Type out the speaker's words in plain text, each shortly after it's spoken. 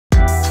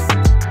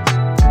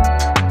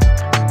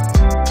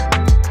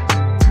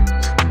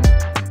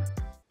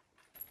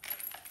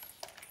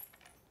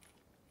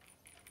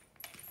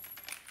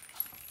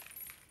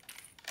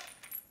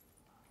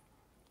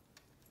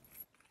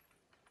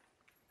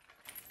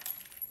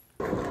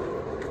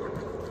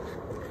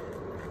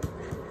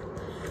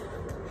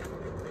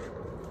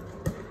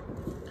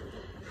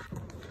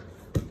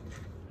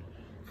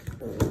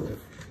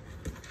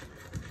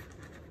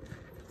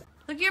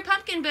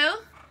looking, Boo?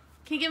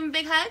 Can you give him a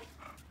big hug?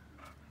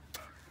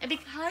 A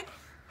big hug?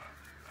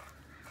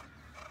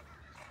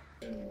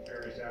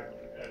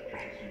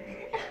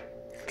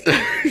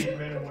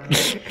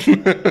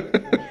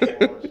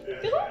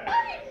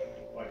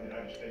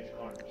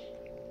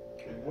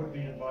 Would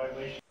be in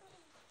violation.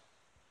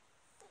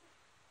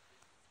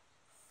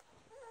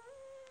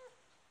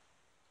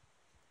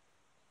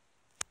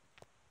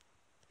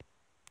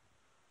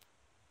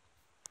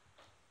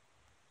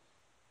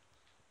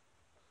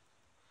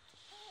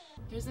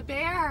 There's a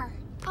bear.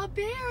 A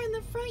bear in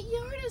the front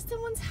yard of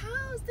someone's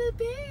house. The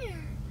bear.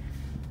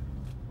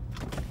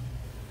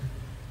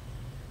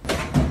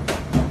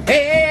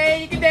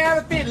 Hey, you get down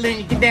the fiddle and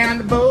you get down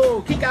the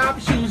bow. Kick off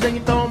your shoes and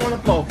you throw them on the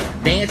floor.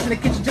 Dance in the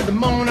kitchen till the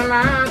morning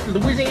light, till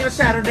Louisiana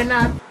Saturday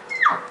night.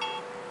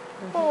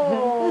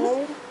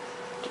 Oh.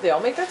 Do they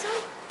all make that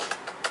sound?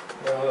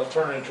 Well, they'll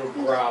turn into a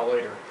growl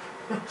later.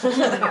 It's a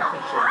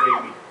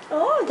baby.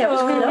 Oh, that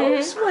was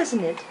close,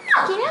 wasn't it?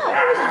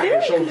 Yeah, Ah,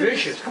 you're so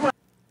vicious. Come on.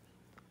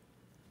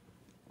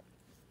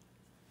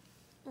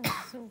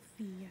 Oh,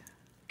 Sophia.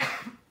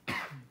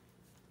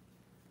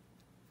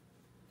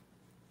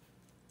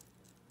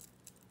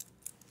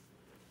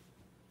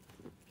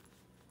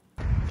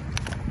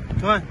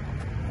 Come on.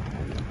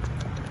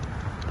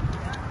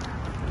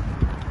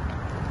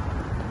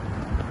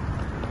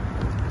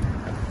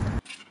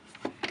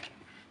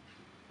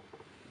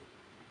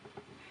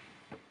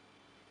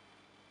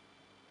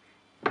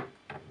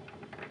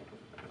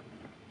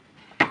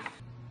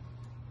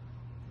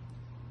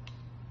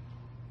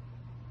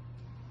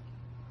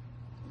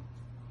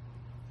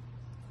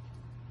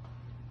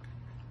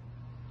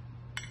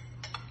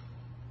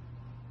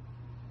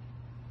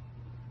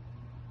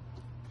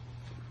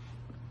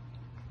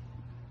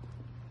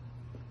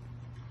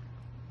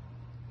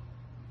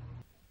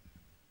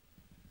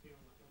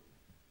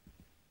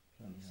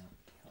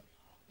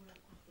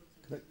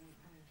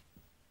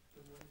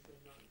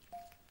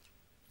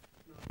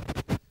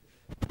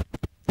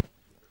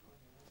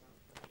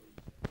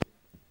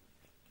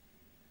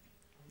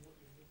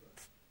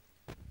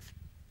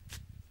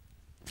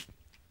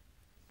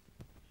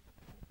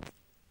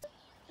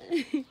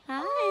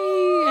 Hi.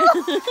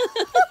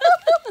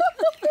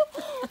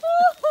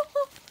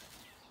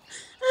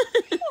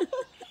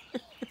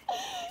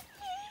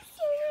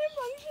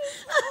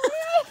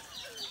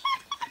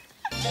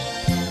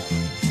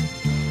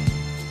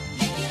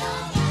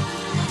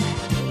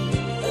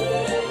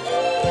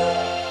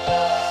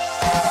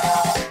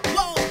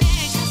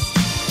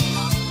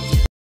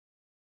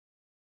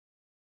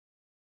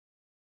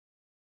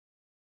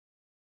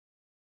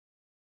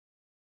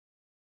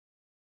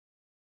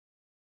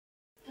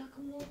 Так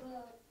много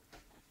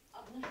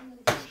обнаженных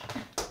девушек.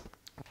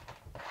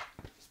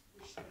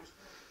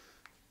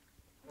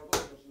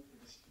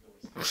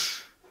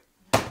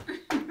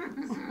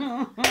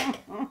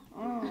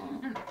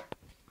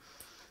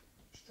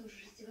 Что же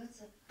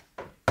раздеваться?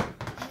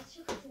 Я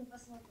еще хотела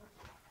посмотреть.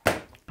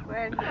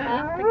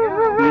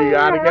 You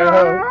gotta go.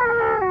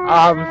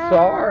 I'm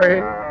sorry.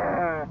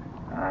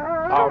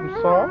 I'm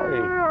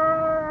sorry.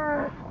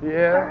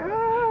 Yeah,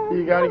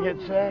 you gotta get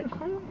checked. I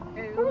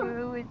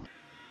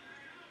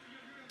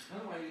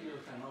don't know why you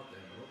never come out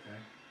there, but okay.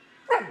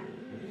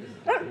 Maybe it's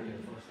the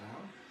first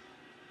hour.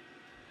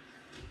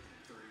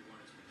 31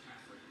 is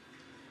McCaffrey.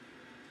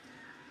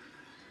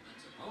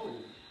 That's a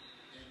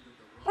end of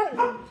the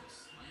run.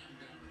 Slam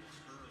down his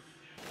turf.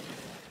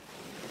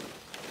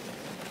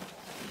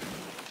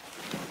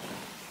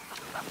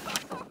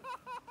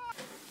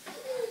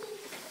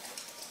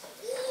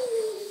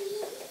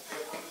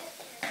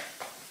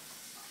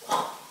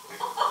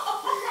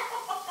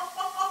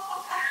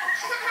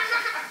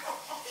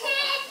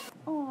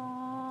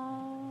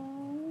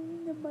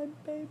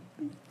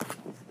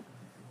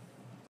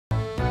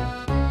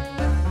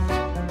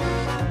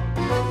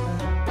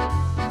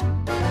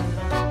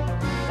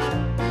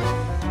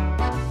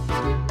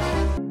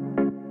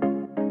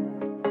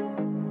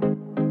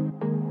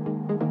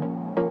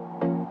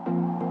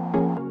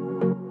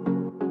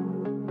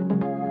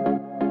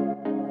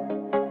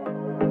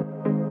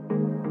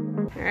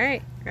 All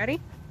right, ready?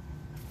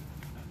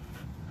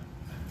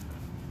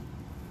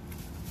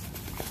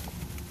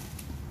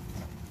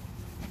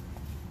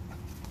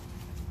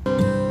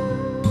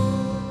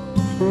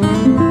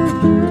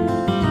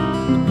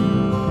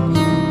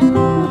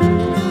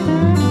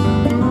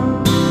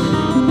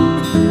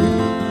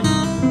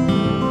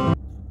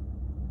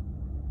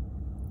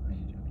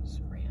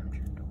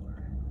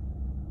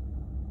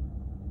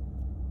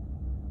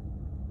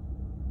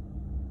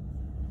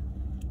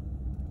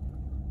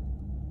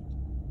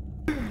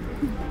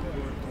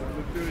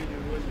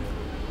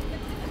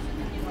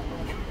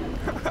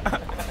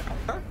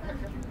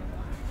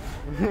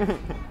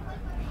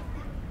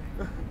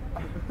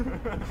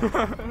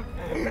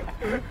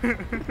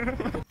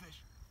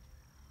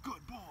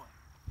 Good boy.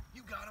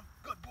 You got him.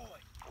 Good boy.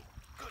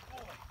 Good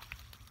boy.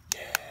 Yeah.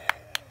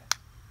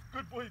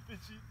 Good boy,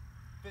 Fishy.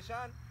 Fish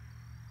on.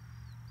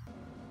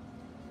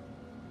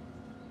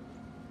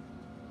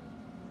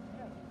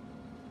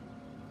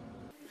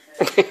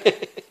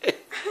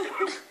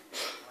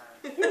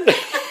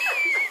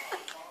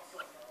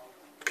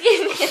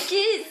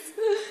 Kiss.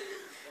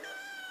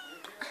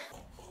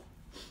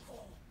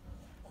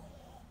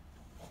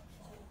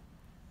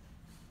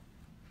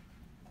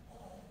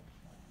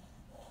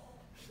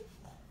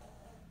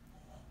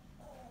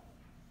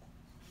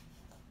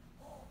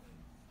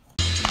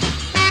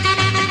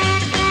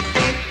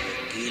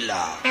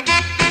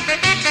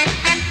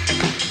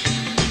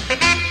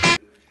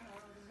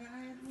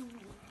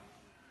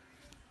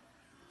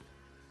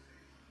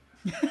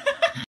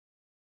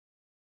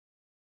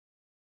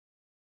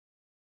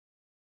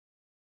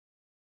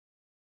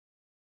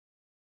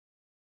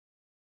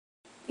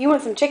 You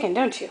want some chicken,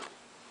 don't you?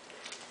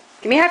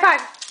 Give me a high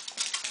five.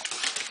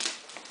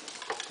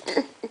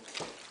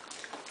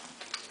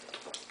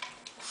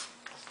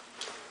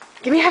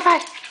 Give me a high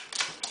five.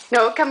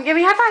 No, come give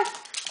me a high five.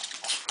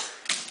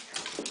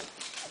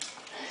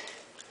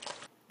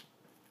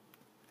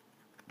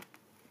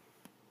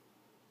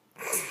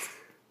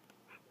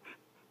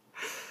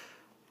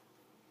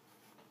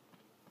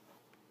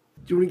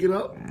 Do you want to get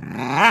up?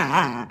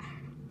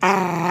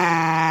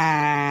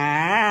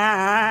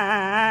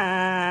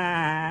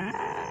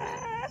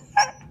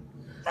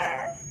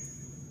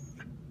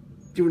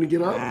 Do you want to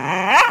get up?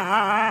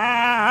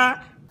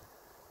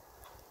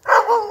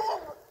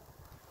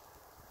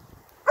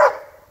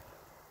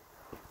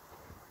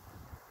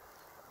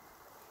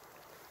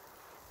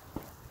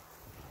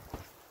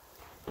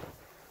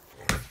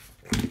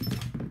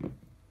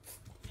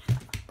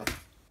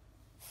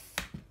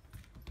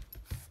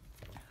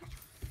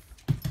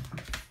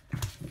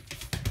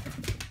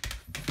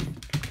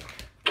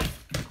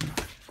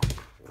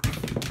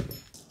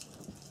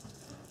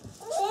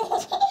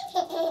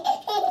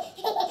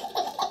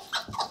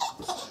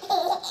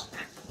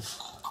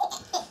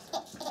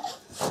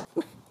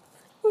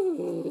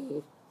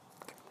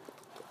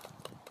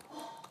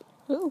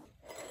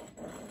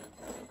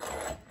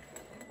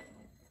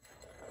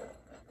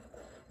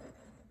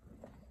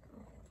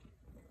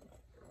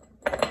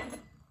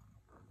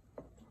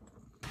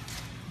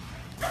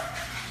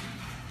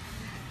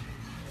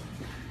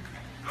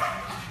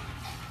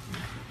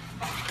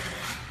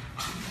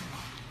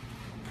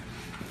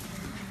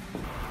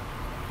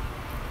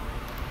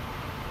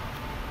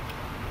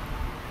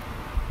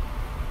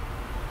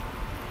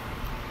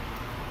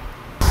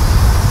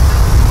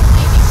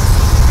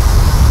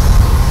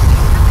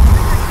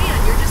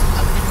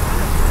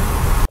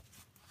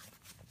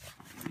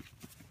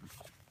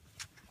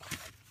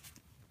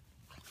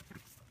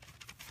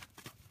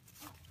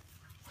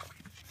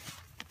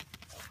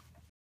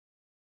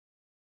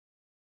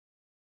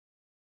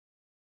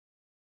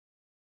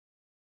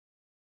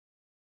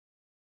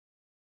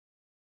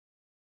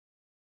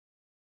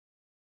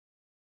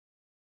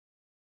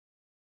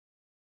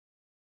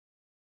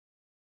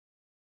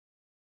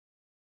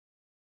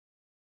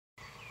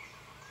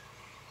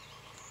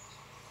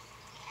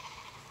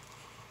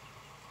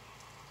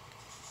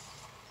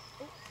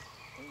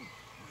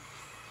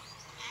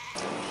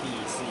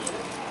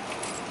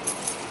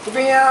 Come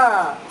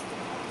here!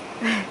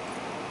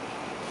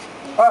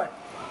 Oi!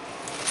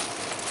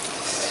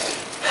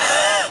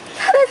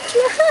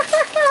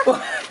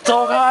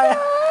 走开呀！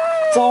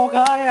走开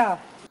呀！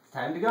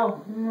 Time to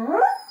go.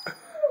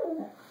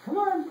 Come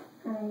on.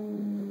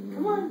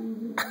 Come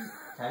on.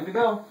 Time to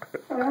go.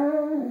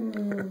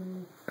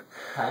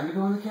 Time to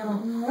go in the kennel.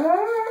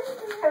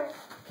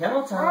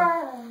 Kennel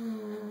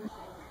time.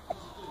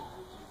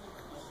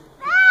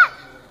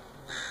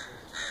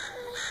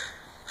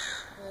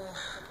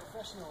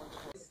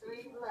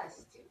 Своей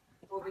властью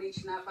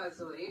публично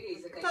опозорили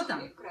и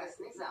закачали в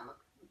Красный замок.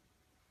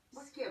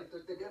 С кем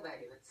тут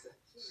договариваться?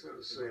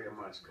 Своя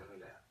мать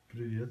короля.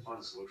 Привет.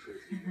 Он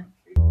слушает ее.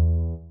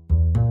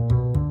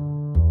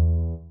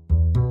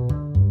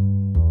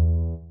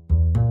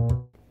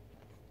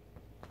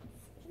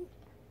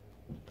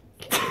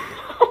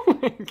 Oh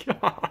my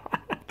god.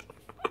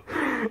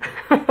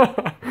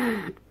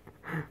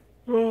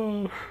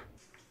 Oh.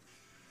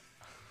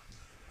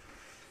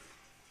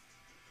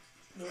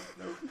 No.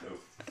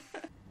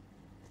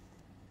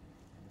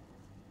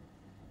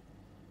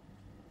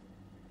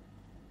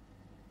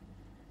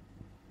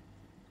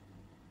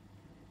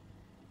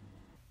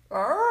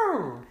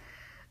 Oh.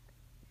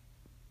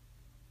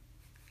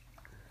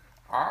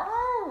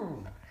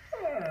 Oh.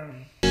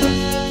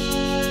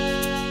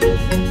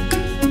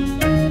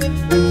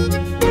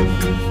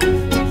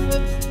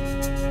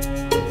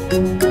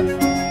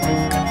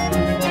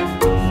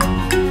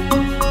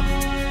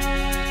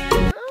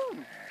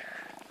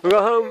 Go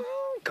home.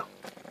 Go.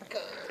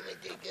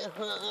 Go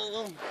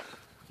home.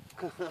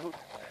 Go home.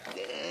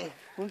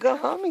 We'll go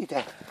home,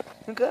 Ethan.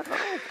 We'll go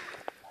home.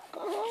 Go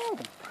home.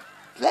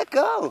 Let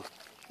go.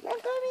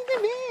 Let go,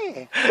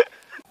 me.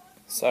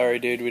 Sorry,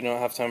 dude, we don't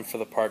have time for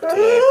the park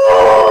today.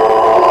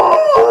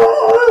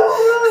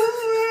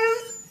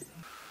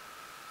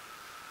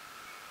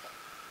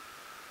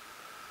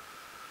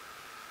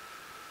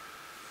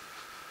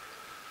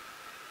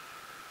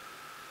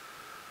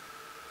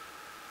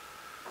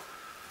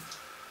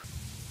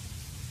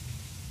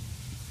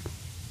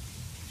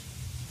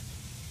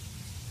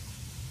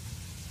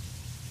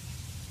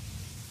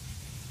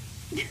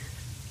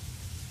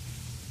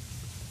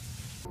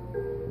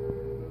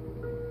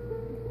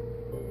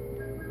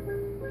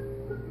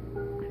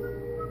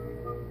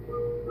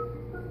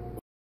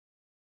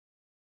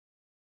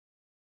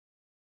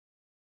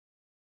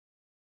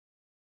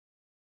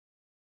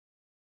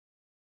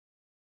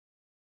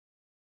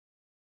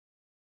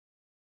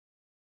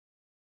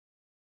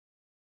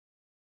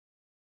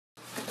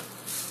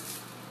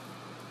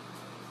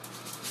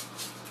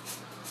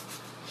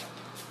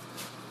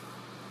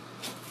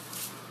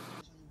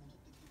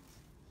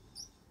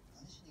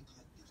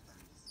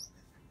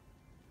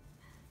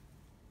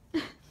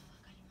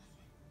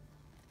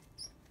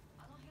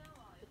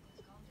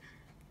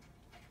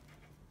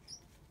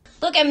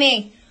 Look at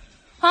me.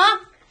 Huh?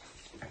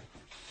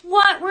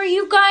 What were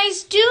you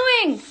guys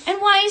doing? And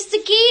why is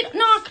the gate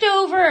knocked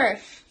over?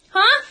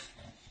 Huh?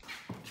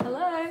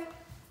 Hello?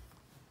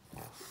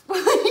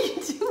 What are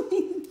you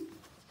doing?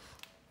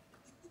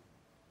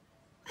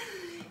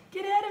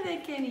 Get out of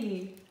there,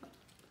 Kenny.